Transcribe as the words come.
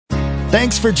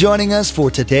Thanks for joining us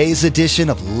for today's edition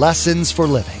of Lessons for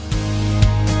Living.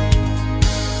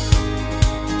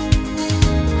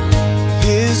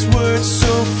 His word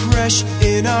so fresh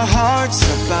in our hearts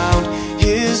abound.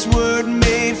 His word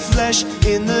made flesh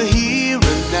in the here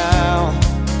and now.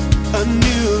 A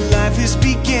new life is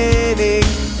beginning.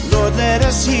 Lord, let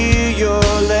us hear your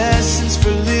lessons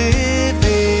for living.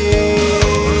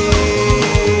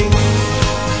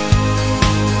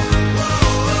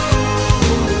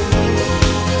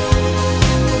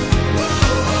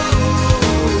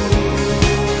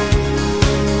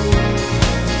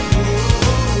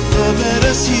 Lord, let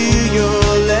us hear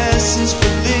your lessons for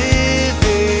living.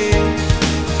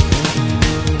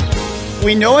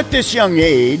 We know at this young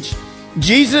age,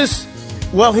 Jesus,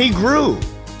 well, he grew.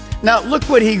 Now, look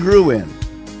what he grew in.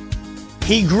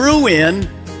 He grew in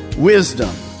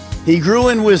wisdom. He grew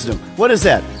in wisdom. What is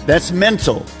that? That's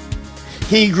mental.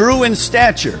 He grew in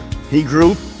stature. He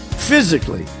grew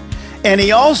physically. And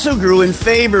he also grew in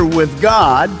favor with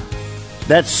God,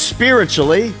 that's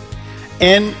spiritually,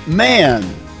 and man,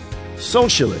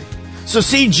 socially. So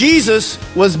see, Jesus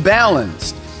was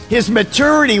balanced. His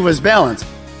maturity was balanced.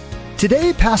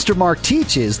 Today, Pastor Mark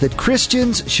teaches that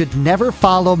Christians should never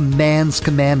follow man's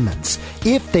commandments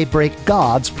if they break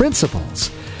God's principles.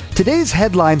 Today's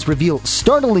headlines reveal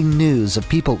startling news of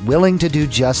people willing to do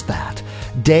just that.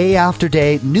 Day after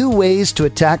day, new ways to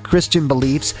attack Christian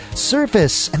beliefs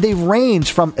surface, and they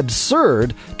range from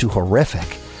absurd to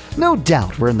horrific. No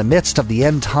doubt we're in the midst of the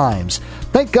end times.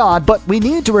 Thank God, but we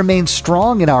need to remain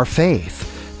strong in our faith.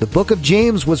 The book of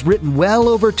James was written well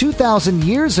over 2,000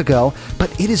 years ago,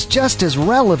 but it is just as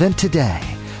relevant today.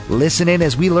 Listen in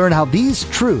as we learn how these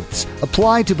truths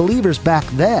apply to believers back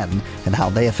then and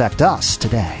how they affect us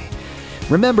today.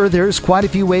 Remember, there's quite a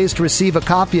few ways to receive a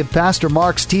copy of Pastor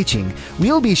Mark's teaching.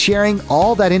 We'll be sharing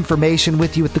all that information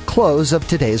with you at the close of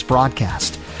today's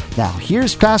broadcast. Now,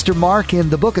 here's Pastor Mark in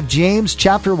the book of James,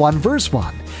 chapter 1, verse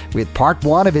 1, with part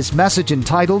 1 of his message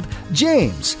entitled,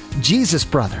 James, Jesus'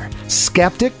 Brother,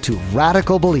 Skeptic to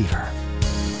Radical Believer.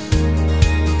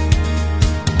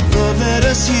 Lord, let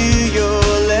us hear your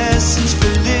lessons for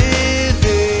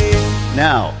living.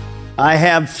 Now, I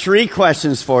have 3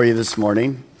 questions for you this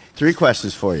morning. 3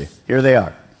 questions for you. Here they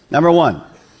are. Number 1,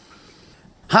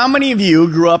 how many of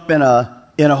you grew up in a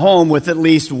home with at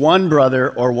least one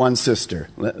brother or one sister?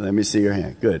 Let me see your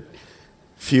hand. Good.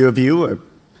 Few of you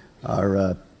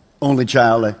are only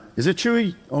child. Is it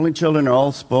true only children are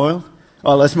all spoiled?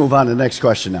 Oh, let's move on to the next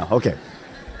question now. Okay.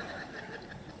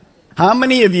 How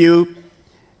many of you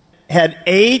had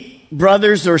 8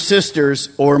 brothers or sisters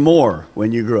or more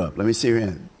when you grew up? Let me see your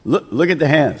hand. Look at the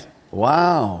hands.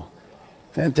 Wow.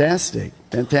 Fantastic.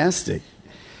 Fantastic.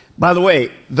 By the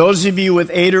way, those of you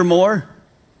with 8 or more,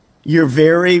 you're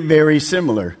very, very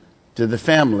similar to the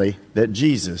family that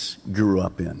Jesus grew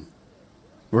up in.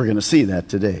 We're going to see that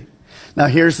today. Now,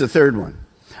 here's the third one.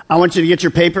 I want you to get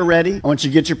your paper ready. I want you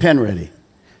to get your pen ready,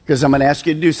 because I'm going to ask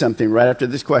you to do something right after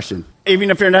this question. Even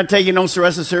if you're not taking notes the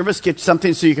rest of the service, get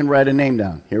something so you can write a name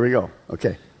down. Here we go.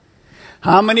 Okay.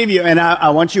 How many of you, and I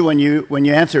want you, when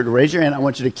you answer, to raise your hand. I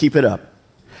want you to keep it up.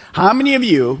 How many of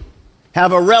you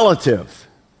have a relative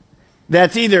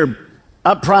that's either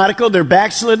a prodigal, they're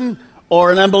backslidden,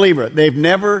 or an unbeliever? They've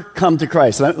never come to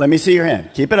Christ. Let me see your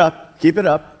hand. Keep it up. Keep it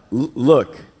up.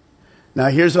 Look. Now,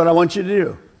 here's what I want you to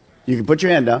do. You can put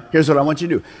your hand down. Here's what I want you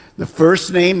to do. The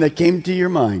first name that came to your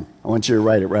mind, I want you to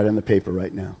write it right on the paper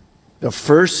right now. The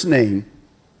first name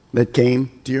that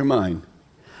came to your mind.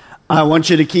 I want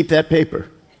you to keep that paper.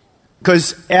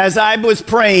 Because as I was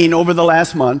praying over the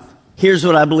last month, here's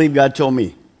what I believe God told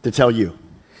me to tell you.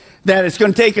 That it's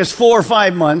going to take us 4 or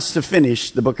 5 months to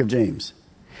finish the book of James.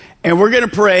 And we're going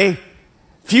to pray a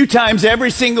few times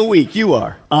every single week. You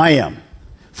are. I am.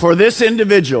 For this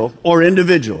individual or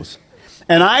individuals.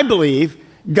 And I believe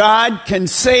God can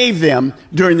save them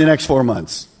during the next 4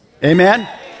 months. Amen?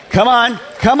 Come on.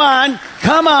 Come on.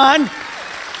 Come on.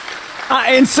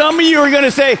 And some of you are going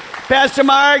to say, Pastor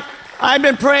Mark, I've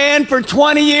been praying for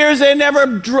 20 years. They've never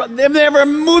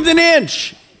moved an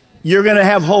inch. You're going to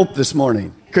have hope this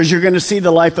morning, because you're going to see the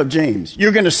life of James.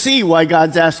 You're going to see why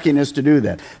God's asking us to do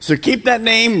that. So keep that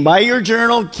name by your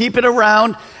journal, keep it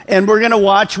around, and we're going to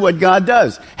watch what God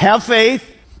does. Have faith.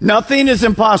 Nothing is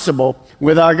impossible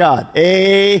with our God.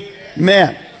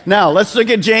 Amen. Now, let's look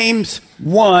at James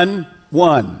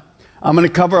 1:1. I'm going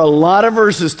to cover a lot of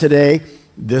verses today.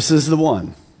 This is the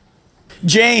one.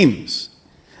 James,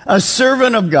 a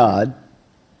servant of God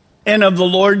and of the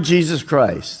Lord Jesus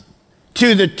Christ,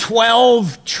 to the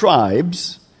 12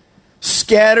 tribes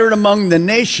scattered among the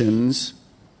nations,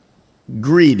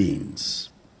 greetings.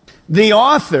 The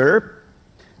author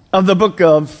of the book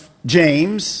of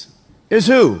James is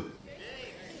who?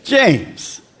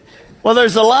 James. Well,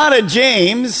 there's a lot of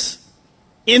James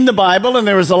in the Bible, and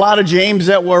there was a lot of James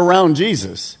that were around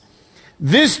Jesus.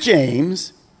 This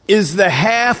James is the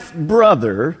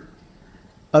half-brother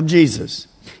of Jesus.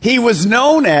 He was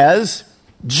known as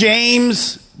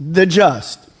James the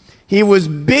Just. He was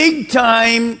big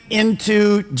time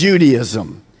into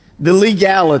Judaism, the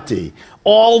legality,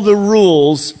 all the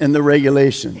rules and the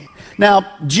regulation. Now,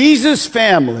 Jesus'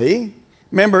 family,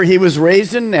 remember, he was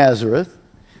raised in Nazareth,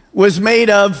 was made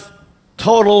of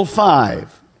total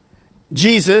 5.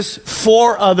 Jesus,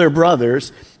 4 other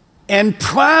brothers, and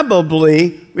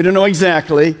probably, we don't know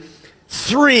exactly,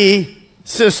 3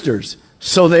 sisters.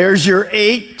 So there's your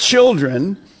 8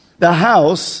 children, the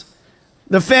house,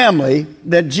 the family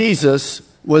that Jesus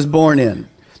was born in.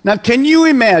 Now, can you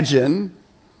imagine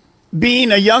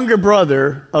being a younger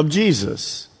brother of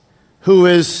Jesus who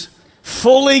is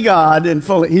fully God and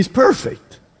he's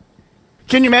perfect?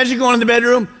 Can you imagine going in the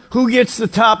bedroom? Who gets the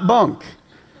top bunk?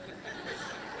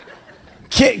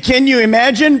 Can you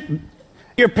imagine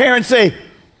your parents say,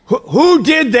 who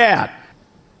did that?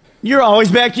 You're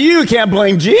always back to you. You can't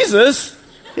blame Jesus.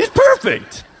 He's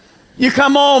perfect. You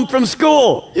come home from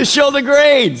school. You show the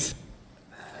grades.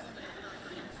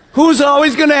 Who's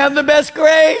always going to have the best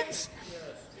grades?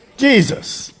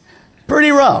 Jesus.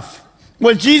 Pretty rough.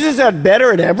 Was Jesus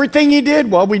better at everything he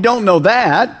did? Well, we don't know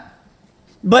that.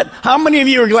 But how many of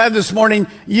you are glad this morning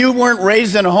you weren't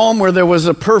raised in a home where there was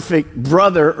a perfect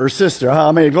brother or sister?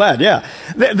 How many are glad? Yeah.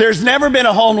 There's never been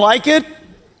a home like it.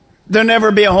 There'll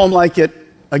never be a home like it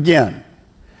again.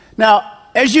 Now,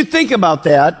 as you think about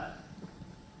that,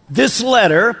 this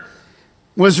letter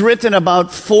was written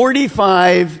about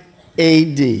 45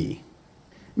 AD,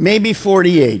 maybe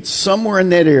 48, somewhere in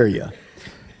that area.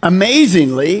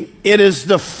 Amazingly, it is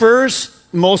the first,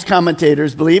 most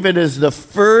commentators believe it is the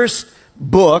first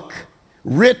book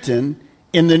written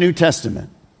in the New Testament.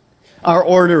 Our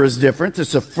order is different.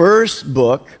 It's the first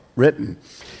book written.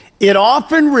 It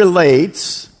often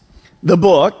relates, the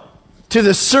book, to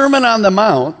the Sermon on the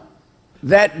Mount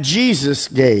that Jesus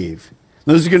gave.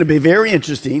 This is going to be very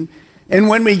interesting. And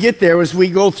when we get there, as we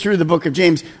go through the book of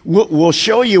James, we'll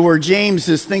show you where James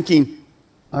is thinking,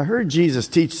 I heard Jesus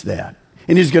teach that.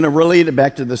 And he's going to relate it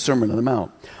back to the Sermon on the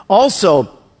Mount.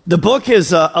 Also, the book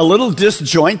is a little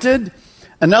disjointed.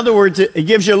 In other words, it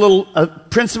gives you a little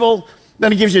principle,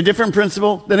 then it gives you a different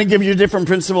principle, then it gives you a different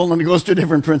principle, and then it goes to a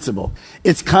different principle.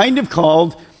 It's kind of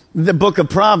called the book of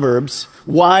Proverbs,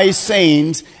 wise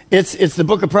sayings. It's the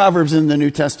book of Proverbs in the New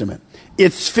Testament.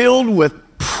 It's filled with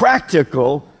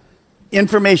practical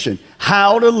information,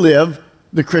 how to live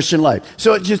the Christian life.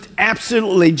 So it's just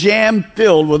absolutely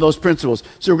jam-filled with those principles.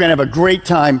 So we're going to have a great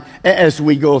time as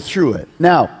we go through it.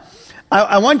 Now,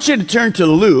 I want you to turn to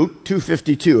Luke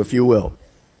 2:52, if you will.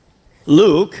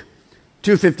 Luke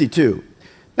 2:52.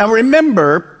 Now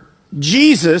remember,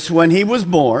 Jesus, when he was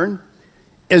born,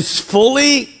 is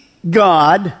fully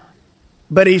God,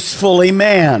 but he's fully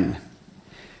man.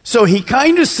 So he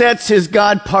kind of sets his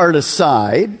God part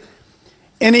aside,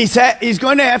 and he's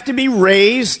going to have to be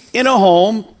raised in a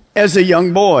home as a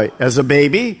young boy, as a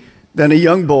baby, then a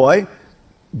young boy,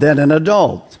 then an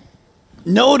adult.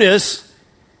 Notice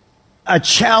a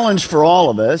challenge for all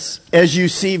of us as you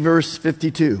see verse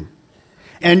 52.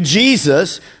 And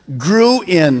Jesus grew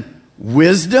in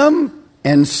wisdom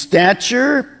and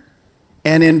stature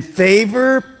and in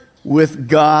favor with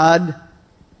God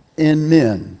and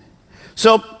men.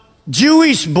 So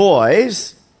Jewish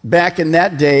boys back in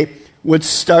that day would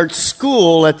start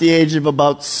school at the age of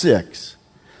about 6.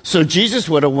 So Jesus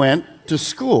would have went to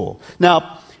school.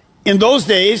 Now, in those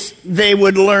days, they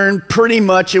would learn pretty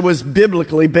much, it was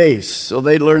biblically based. So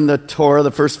they'd learn the Torah,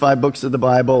 the first 5 books of the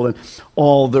Bible, and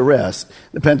all the rest,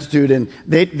 the Pentateuch. And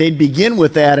they'd begin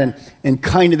with that, and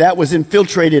kind of that was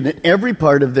infiltrated in every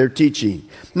part of their teaching.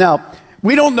 Now,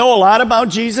 we don't know a lot about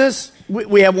Jesus.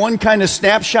 We have one kind of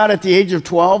snapshot at the age of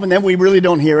 12, and then we really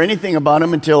don't hear anything about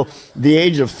him until the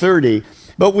age of 30.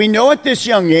 But we know at this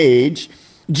young age,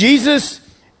 Jesus,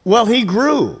 well, he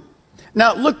grew.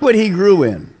 Now, look what he grew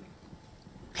in.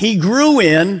 He grew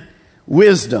in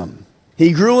wisdom.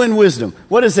 He grew in wisdom.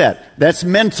 What is that? That's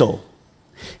mental.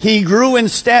 He grew in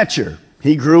stature.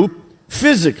 He grew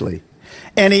physically.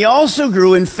 And he also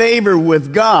grew in favor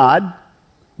with God,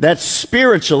 that's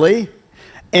spiritually,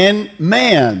 and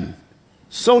man,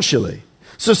 socially.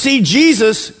 So see,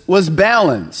 Jesus was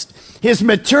balanced. His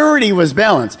maturity was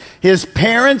balanced. His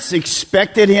parents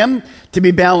expected him to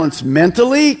be balanced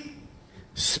mentally,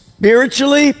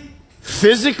 spiritually,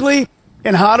 physically,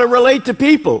 and how to relate to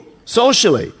people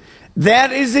socially.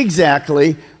 That is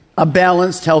exactly a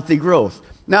balanced, healthy growth.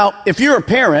 Now, if you're a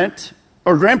parent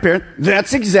or grandparent,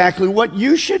 that's exactly what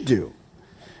you should do.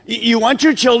 You want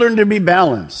your children to be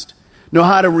balanced, know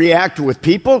how to react with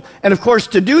people. And of course,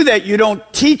 to do that, you don't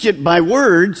teach it by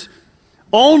words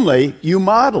only, you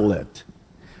model it.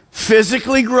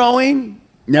 Physically growing,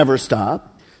 never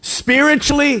stop.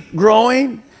 Spiritually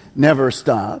growing, never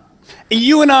stop.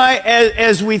 You and I,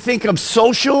 as we think of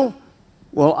social,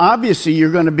 well, obviously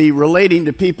you're going to be relating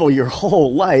to people your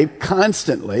whole life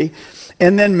constantly.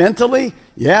 And then mentally,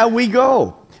 yeah, we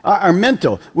go. Our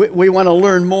mental, we want to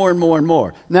learn more and more and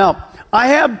more. Now,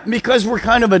 because we're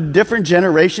kind of a different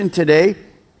generation today,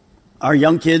 our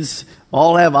young kids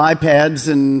all have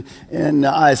iPads and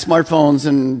smartphones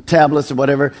and tablets or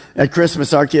whatever. At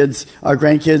Christmas, our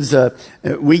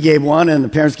grandkids, we gave one and the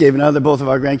parents gave another. Both of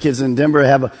our grandkids in Denver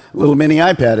have a little mini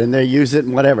iPad and they use it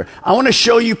and whatever. I want to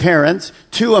show you parents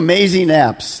 2 amazing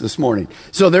apps this morning.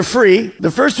 So they're free.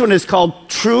 The first one is called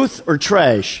Truth or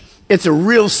Trash. It's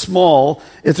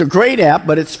a great app,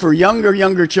 but it's for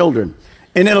younger children.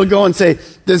 And it'll go and say,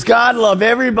 does God love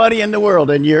everybody in the world?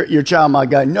 And your child might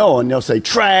go, no. And they'll say,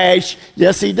 trash.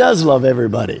 Yes, he does love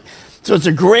everybody. So it's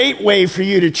a great way for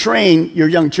you to train your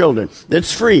young children.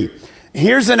 It's free.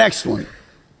 Here's the next one.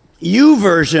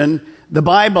 YouVersion, the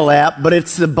Bible app, but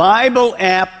it's the Bible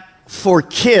app for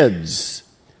kids.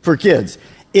 For kids.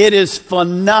 It is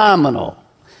phenomenal.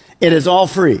 It is all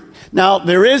free. Now,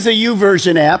 there is a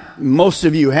YouVersion app. Most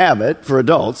of you have it for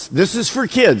adults. This is for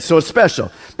kids, so it's special.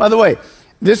 By the way,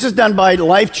 this is done by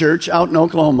Life Church out in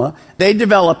Oklahoma. They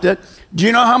developed it. Do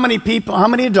you know how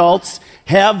many adults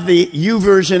have the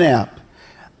YouVersion app?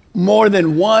 More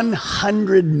than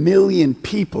 100 million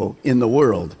people in the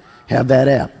world have that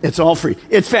app. It's all free.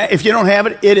 If you don't have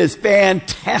it, it is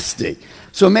fantastic.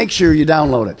 So make sure you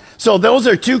download it. So those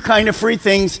are 2 kind of free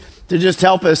things to just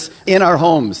help us in our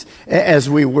homes as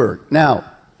we work. Now,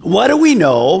 what do we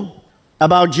know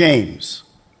about James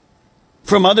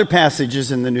from other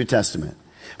passages in the New Testament?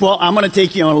 Well, I'm going to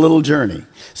take you on a little journey.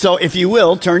 So if you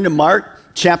will, turn to Mark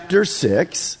chapter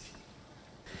 6,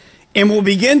 and we'll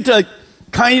begin to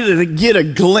kind of get a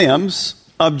glimpse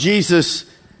of Jesus'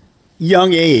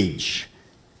 young age.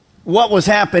 What was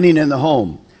happening in the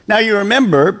home. Now you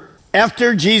remember,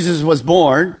 after Jesus was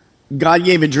born, God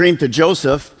gave a dream to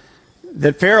Joseph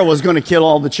that Pharaoh was going to kill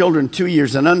all the children 2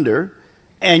 years and under,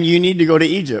 and you need to go to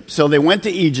Egypt. So they went to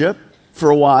Egypt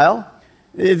for a while.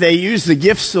 They used the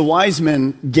gifts the wise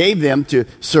men gave them to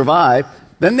survive.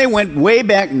 Then they went way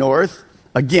back north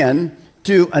again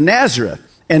to Nazareth,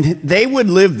 and they would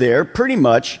live there pretty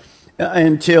much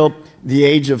until the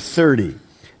age of 30.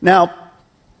 Now,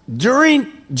 during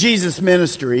Jesus'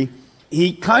 ministry,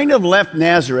 he kind of left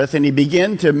Nazareth and he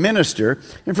began to minister.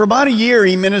 And for about a year,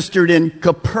 he ministered in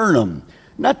Capernaum.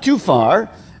 Not too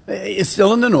far. It's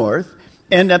still in the north.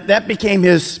 And that became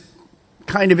his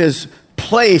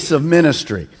place of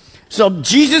ministry. So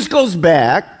Jesus goes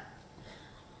back,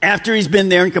 after he's been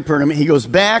there in Capernaum, he goes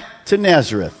back to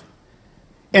Nazareth.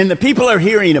 And the people are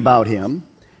hearing about him.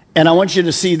 And I want you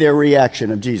to see their reaction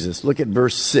of Jesus. Look at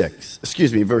verse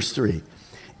 3.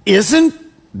 Isn't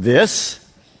this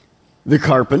the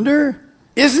carpenter?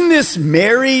 Isn't this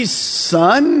Mary's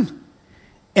son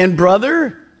and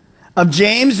brother of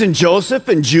James and Joseph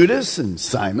and Judas and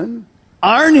Simon?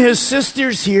 Aren't his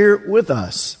sisters here with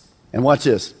us? And watch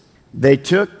this. They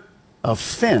took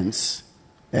offense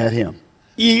at him.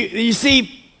 You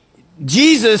see,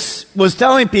 Jesus was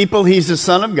telling people he's the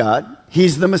Son of God.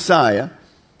 He's the Messiah.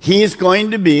 He is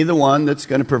going to be the one that's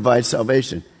going to provide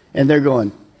salvation. And they're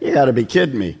going, you got to be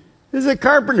kidding me. This is a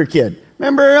carpenter kid.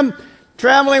 Remember him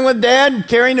traveling with Dad,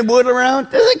 carrying the wood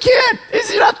around? This is a kid.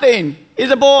 He's nothing.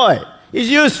 He's a boy. He's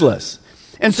useless.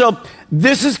 And so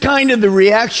this is kind of the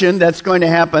reaction that's going to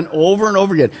happen over and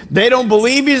over again. They don't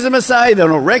believe he's the Messiah. They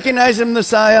don't recognize him as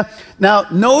Messiah. Now,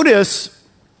 notice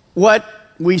what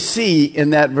we see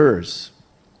in that verse.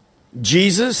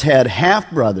 Jesus had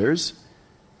half-brothers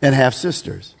and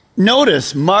half-sisters.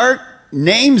 Notice Mark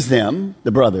names them,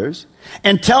 the brothers,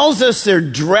 and tells us they're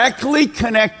directly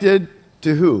connected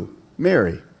to who?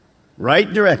 Mary.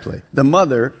 Right? Directly. The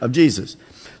mother of Jesus.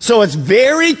 So it's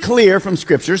very clear from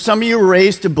Scripture, some of you were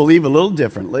raised to believe a little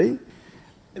differently,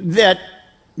 that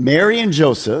Mary and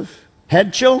Joseph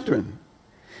had children.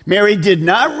 Mary did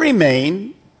not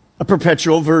remain a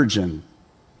perpetual virgin.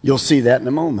 You'll see that in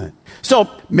a moment.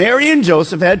 So Mary and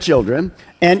Joseph had children,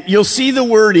 and you'll see the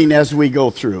wording as we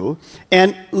go through.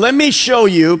 And let me show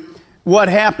you what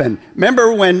happened.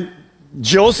 Remember when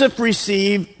Joseph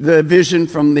received the vision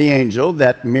from the angel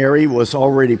that Mary was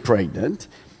already pregnant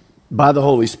by the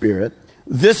Holy Spirit.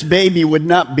 This baby would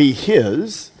not be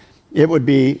his, it would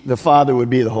be the Father would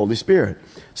be the Holy Spirit.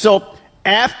 So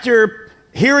after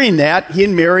hearing that, he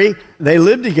and Mary, they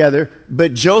lived together,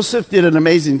 but Joseph did an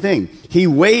amazing thing. He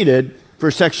waited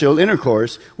for sexual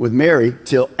intercourse with Mary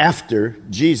till after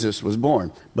Jesus was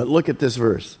born. But look at this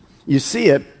verse. You see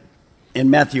it in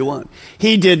Matthew 1.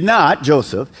 He did not,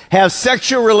 Joseph, have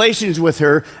sexual relations with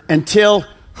her until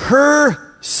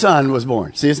her son was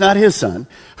born. See, it's not his son.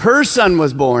 Her son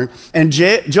was born, and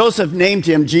Joseph named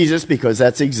him Jesus because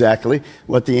that's exactly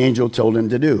what the angel told him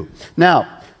to do.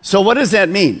 Now, so what does that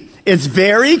mean? It's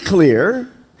very clear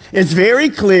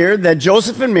that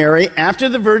Joseph and Mary, after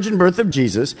the virgin birth of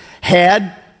Jesus,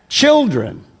 had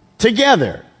children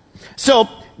together. So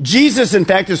Jesus, in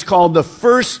fact, is called the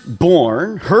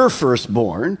firstborn, her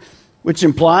firstborn, which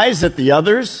implies that the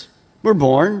others were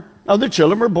born, other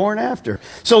children were born after.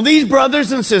 So these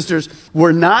brothers and sisters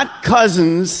were not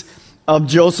cousins of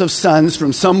Joseph's sons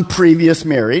from some previous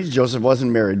marriage. Joseph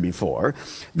wasn't married before.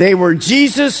 They were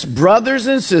Jesus' brothers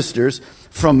and sisters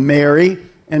from Mary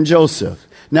and Joseph.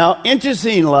 Now,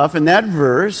 interesting enough, in that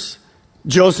verse,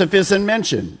 Joseph isn't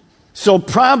mentioned. So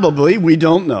probably, we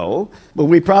don't know, but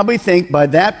we probably think by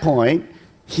that point,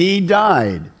 he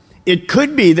died. It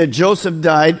could be that Joseph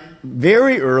died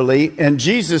very early, and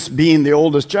Jesus, being the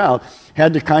oldest child,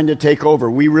 had to kind of take over.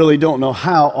 We really don't know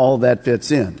how all that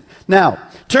fits in. Now,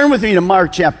 turn with me to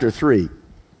Mark chapter 3.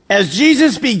 As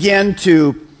Jesus began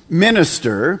to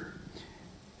minister,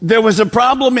 there was a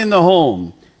problem in the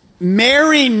home.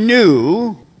 Mary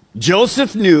knew,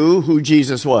 Joseph knew who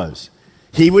Jesus was.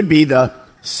 He would be the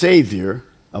Savior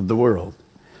of the world.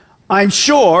 I'm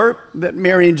sure that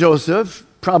Mary and Joseph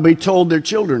probably told their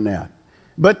children that.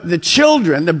 But the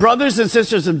children, the brothers and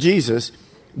sisters of Jesus,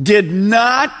 did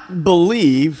not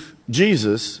believe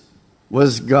Jesus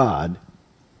was God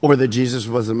or that Jesus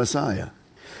was the Messiah.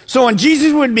 So when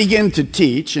Jesus would begin to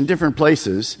teach in different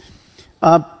places,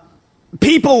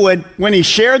 people would, when he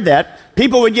shared that,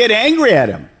 people would get angry at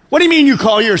him. What do you mean you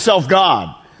call yourself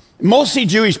God? Mostly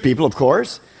Jewish people, of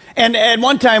course. And at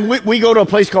one time, we go to a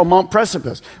place called Mount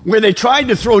Precipice, where they tried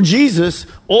to throw Jesus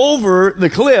over the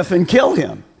cliff and kill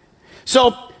him.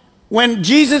 So when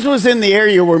Jesus was in the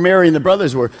area where Mary and the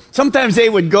brothers were, sometimes they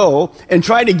would go and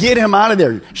try to get him out of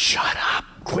there. Shut up.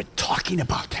 Quit talking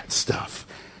about that stuff.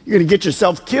 You're going to get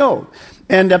yourself killed.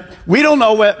 And we don't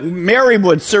know what, Mary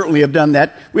would certainly have done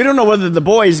that. We don't know whether the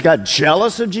boys got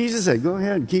jealous of Jesus. Said, go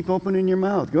ahead, keep opening your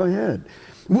mouth. Go ahead.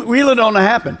 We really don't know what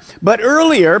happened. But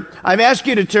earlier, I've asked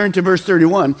you to turn to verse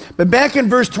 31. But back in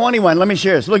verse 21, let me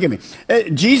share this. Look at me.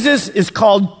 Jesus is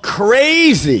called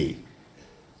crazy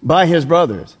by his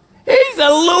brothers. He's a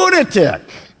lunatic.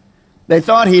 They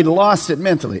thought he'd lost it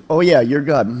mentally. Oh, yeah, you're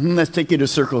God. Let's take you to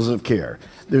circles of care.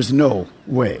 There's no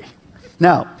way.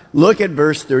 Now, look at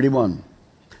verse 31.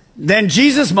 Then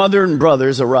Jesus' mother and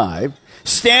brothers arrived.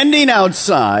 Standing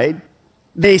outside,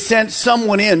 they sent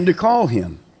someone in to call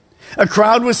him. A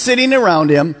crowd was sitting around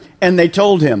him, and they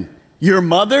told him, your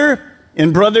mother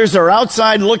and brothers are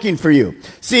outside looking for you.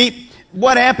 See,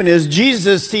 what happened is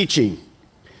Jesus is teaching.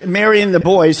 Mary and the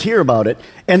boys hear about it,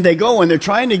 and they go and they're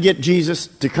trying to get Jesus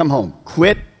to come home.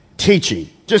 Quit teaching.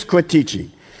 Just quit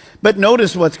teaching. But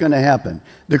notice what's going to happen.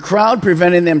 The crowd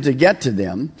preventing them to get to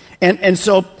them, and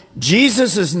so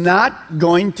Jesus is not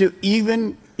going to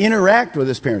even interact with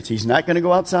his parents. He's not going to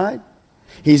go outside.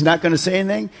 He's not going to say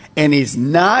anything, and he's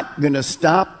not going to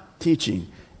stop teaching.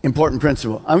 Important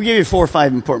principle. I'm going to give you 4 or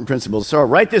 5 important principles. So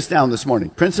write this down this morning.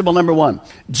 Principle number 1.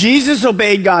 Jesus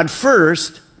obeyed God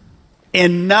first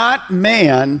and not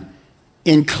man,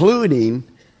 including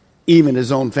even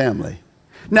his own family.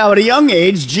 Now, at a young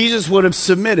age, Jesus would have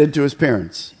submitted to his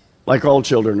parents, like all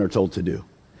children are told to do.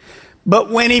 But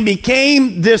when he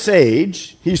became this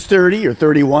age, he's 30 or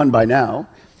 31 by now,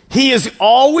 he is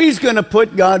always going to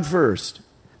put God first.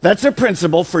 That's a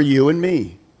principle for you and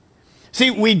me.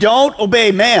 See, we don't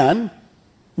obey man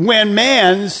when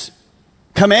man's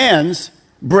commands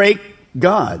break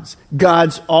God's.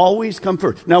 God's always come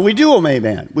first. Now, we do obey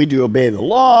man. We do obey the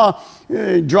law,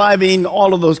 driving,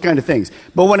 all of those kind of things.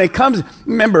 But when it comes,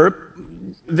 remember,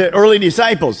 the early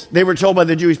disciples, they were told by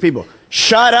the Jewish people,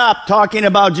 shut up talking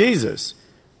about Jesus.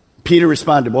 Peter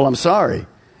responded, well, I'm sorry.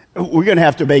 We're going to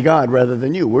have to obey God rather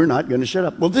than you. We're not going to shut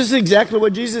up. Well, this is exactly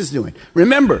what Jesus is doing.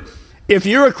 Remember, if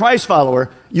you're a Christ follower,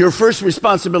 your first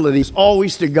responsibility is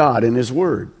always to God and his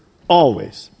word.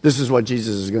 Always. This is what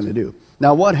Jesus is going to do.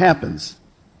 Now, what happens?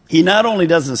 He not only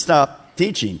doesn't stop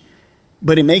teaching,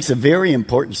 but he makes a very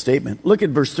important statement. Look at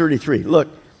verse 33. Look,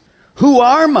 who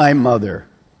are my mother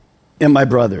and my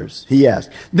brothers? He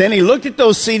asked. Then he looked at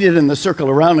those seated in the circle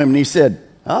around him and he said,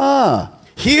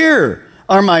 here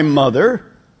are my mother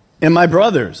and my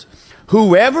brothers.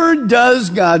 Whoever does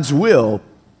God's will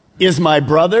is my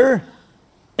brother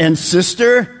and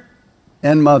sister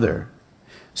and mother.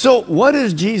 So what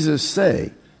does Jesus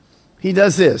say? He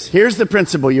does this. Here's the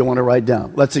principle you want to write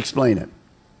down. Let's explain it.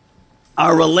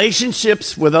 Our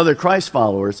relationships with other Christ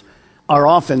followers are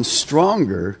often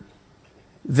stronger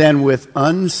than with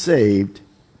unsaved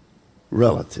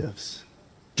relatives.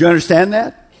 Do you understand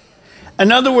that?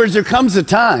 In other words, there comes a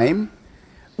time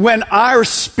when our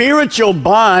spiritual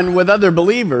bond with other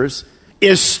believers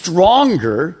is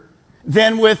stronger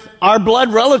than with our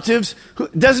blood relatives.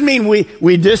 Doesn't mean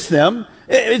we diss them.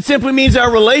 It simply means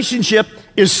our relationship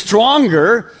is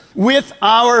stronger with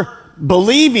our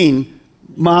believing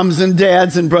moms and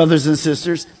dads and brothers and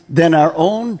sisters than our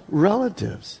own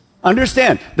relatives.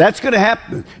 Understand, that's going to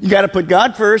happen. You got to put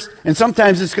God first, and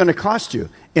sometimes it's going to cost you.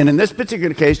 And in this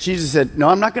particular case, Jesus said, no,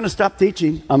 I'm not going to stop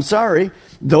teaching. I'm sorry.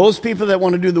 Those people that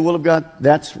want to do the will of God,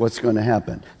 that's what's going to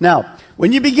happen. Now,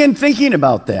 when you begin thinking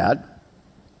about that,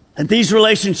 and these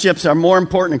relationships are more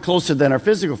important and closer than our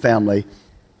physical family,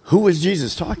 who was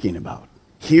Jesus talking about?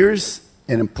 Here's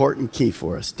an important key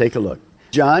for us. Take a look.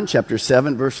 John chapter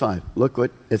 7, verse 5. Look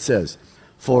what it says.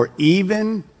 For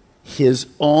even his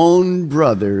own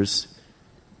brothers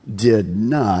did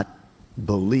not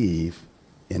believe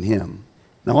in him.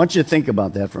 Now, I want you to think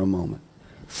about that for a moment.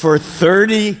 For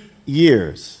 30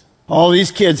 years, all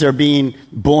these kids are being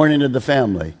born into the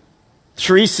family.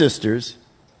 3 sisters,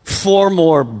 4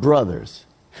 more brothers.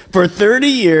 For 30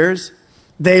 years,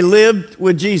 they lived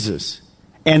with Jesus,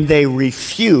 and they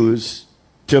refused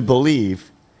to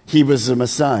believe he was the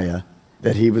Messiah,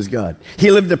 that he was God. He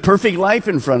lived a perfect life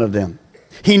in front of them.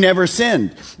 He never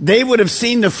sinned. They would have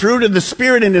seen the fruit of the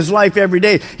Spirit in his life every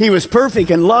day. He was perfect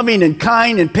and loving and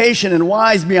kind and patient and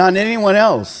wise beyond anyone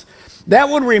else. That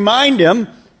would remind him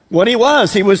what he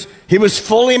was. He was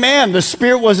fully man. The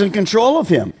Spirit was in control of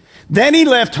him. Then he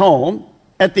left home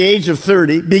at the age of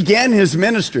 30, began his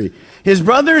ministry. His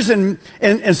brothers and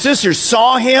sisters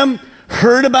saw him,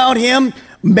 heard about him,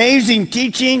 amazing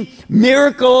teaching,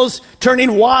 miracles,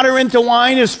 turning water into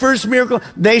wine, his first miracle.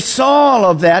 They saw all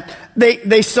of that.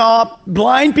 They saw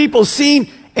blind people seeing,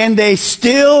 and they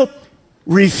still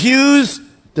refused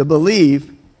to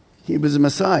believe he was a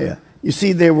Messiah. You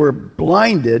see, they were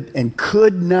blinded and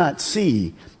could not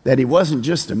see that he wasn't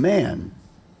just a man,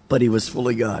 but he was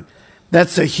fully God.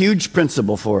 That's a huge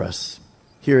principle for us.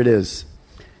 Here it is.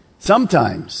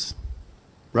 Sometimes,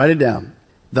 write it down,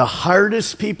 the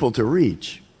hardest people to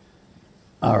reach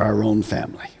are our own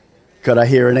family. Could I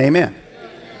hear an amen?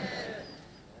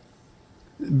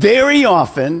 Very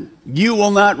often, you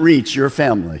will not reach your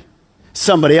family.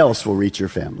 Somebody else will reach your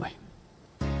family.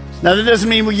 Now, that doesn't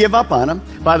mean we give up on them.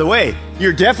 By the way,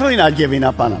 you're definitely not giving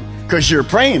up on them because you're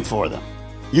praying for them.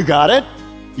 You got it?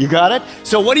 You got it?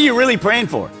 So what are you really praying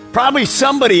for? Probably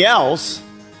somebody else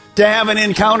to have an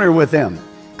encounter with them.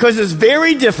 Because it's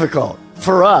very difficult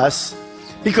for us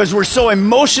because we're so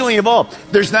emotionally involved.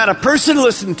 There's not a person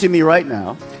listening to me right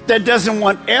now that doesn't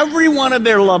want every one of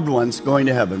their loved ones going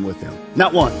to heaven with them.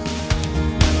 Not one.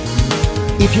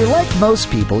 If you're like most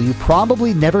people, you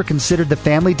probably never considered the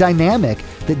family dynamic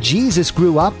that Jesus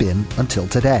grew up in until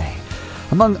today.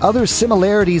 Among other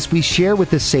similarities we share with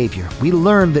the Savior, we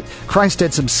learned that Christ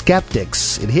had some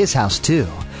skeptics in his house too.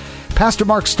 Pastor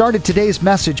Mark started today's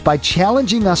message by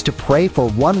challenging us to pray for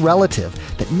one relative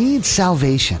that needs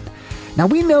salvation. Now,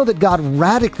 we know that God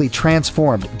radically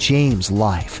transformed James'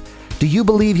 life. Do you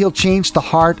believe he'll change the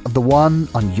heart of the one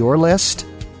on your list?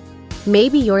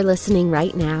 Maybe you're listening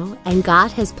right now, and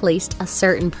God has placed a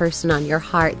certain person on your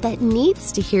heart that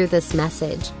needs to hear this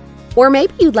message. Or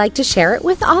maybe you'd like to share it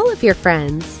with all of your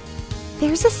friends.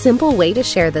 There's a simple way to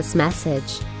share this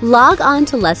message. Log on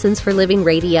to Lessons for Living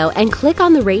Radio and click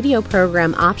on the radio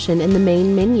program option in the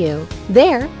main menu.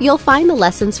 There, you'll find the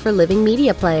Lessons for Living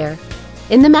media player.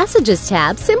 In the Messages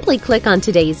tab, simply click on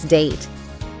today's date.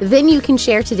 Then you can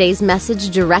share today's message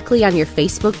directly on your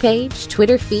Facebook page,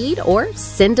 Twitter feed, or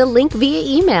send a link via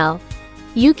email.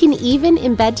 You can even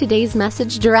embed today's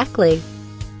message directly.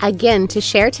 Again, to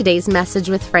share today's message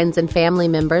with friends and family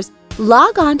members,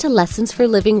 log on to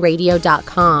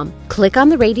lessonsforlivingradio.com. Click on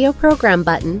the radio program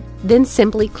button, then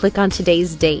simply click on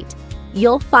today's date.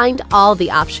 You'll find all the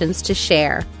options to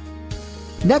share.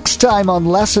 Next time on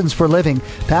Lessons for Living,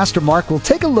 Pastor Mark will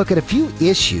take a look at a few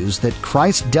issues that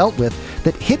Christ dealt with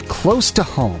that hit close to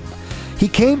home. He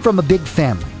came from a big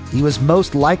family. He was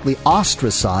most likely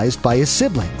ostracized by his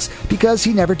siblings because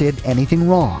he never did anything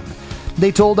wrong.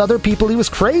 They told other people he was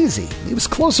crazy. He was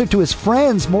closer to his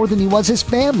friends more than he was his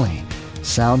family.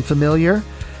 Sound familiar?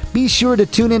 Be sure to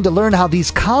tune in to learn how these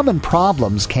common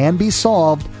problems can be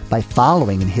solved by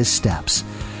following in his steps.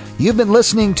 You've been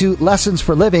listening to Lessons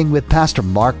for Living with Pastor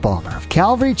Mark Balmer of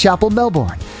Calvary Chapel,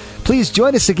 Melbourne. Please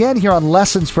join us again here on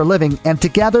Lessons for Living, and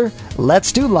together,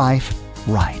 let's do life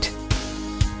right.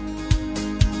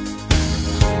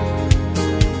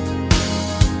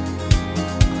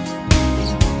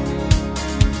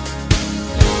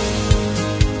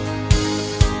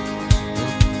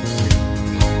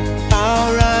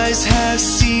 Our eyes have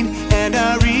seen and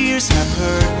our ears have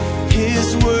heard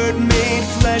His word made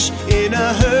flesh in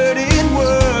a hurting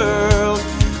world.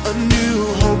 A new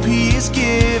hope He is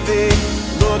giving.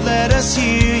 Lord, let us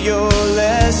hear your